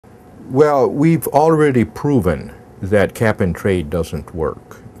Well, we've already proven that cap and trade doesn't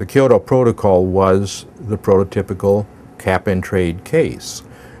work. The Kyoto Protocol was the prototypical cap and trade case,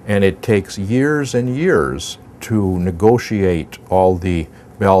 and it takes years and years to negotiate all the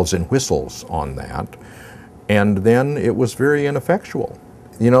bells and whistles on that, and then it was very ineffectual.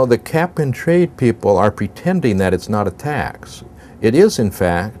 You know, the cap and trade people are pretending that it's not a tax. It is, in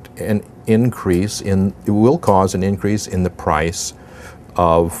fact, an increase in, it will cause an increase in the price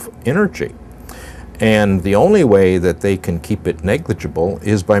of energy. And the only way that they can keep it negligible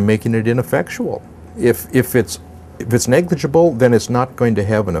is by making it ineffectual. If it's negligible, then it's not going to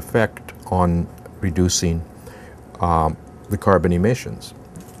have an effect on reducing the carbon emissions.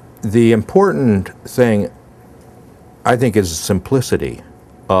 The important thing, I think, is simplicity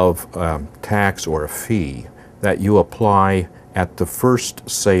of tax or a fee that you apply at the first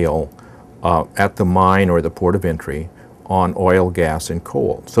sale at the mine or the port of entry on oil, gas, and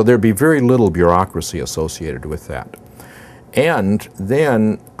coal. So there'd be very little bureaucracy associated with that. And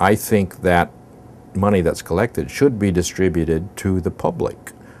then I think that money that's collected should be distributed to the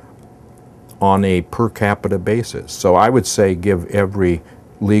public on a per capita basis. So I would say give every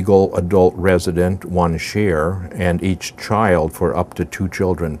legal adult resident one share, and each child, for up to 2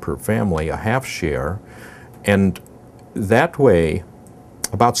 children per family, a half share. And that way,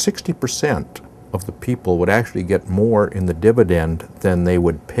 about 60% of the people would actually get more in the dividend than they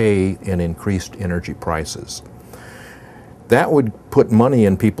would pay in increased energy prices. That would put money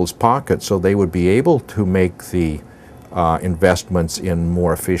in people's pockets, so they would be able to make the investments in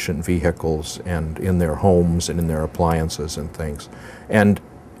more efficient vehicles and in their homes and in their appliances and things. And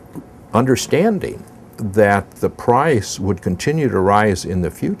understanding that the price would continue to rise in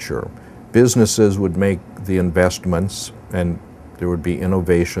the future, businesses would make the investments and there would be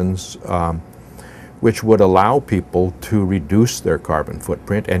innovations which would allow people to reduce their carbon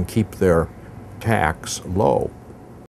footprint and keep their tax low.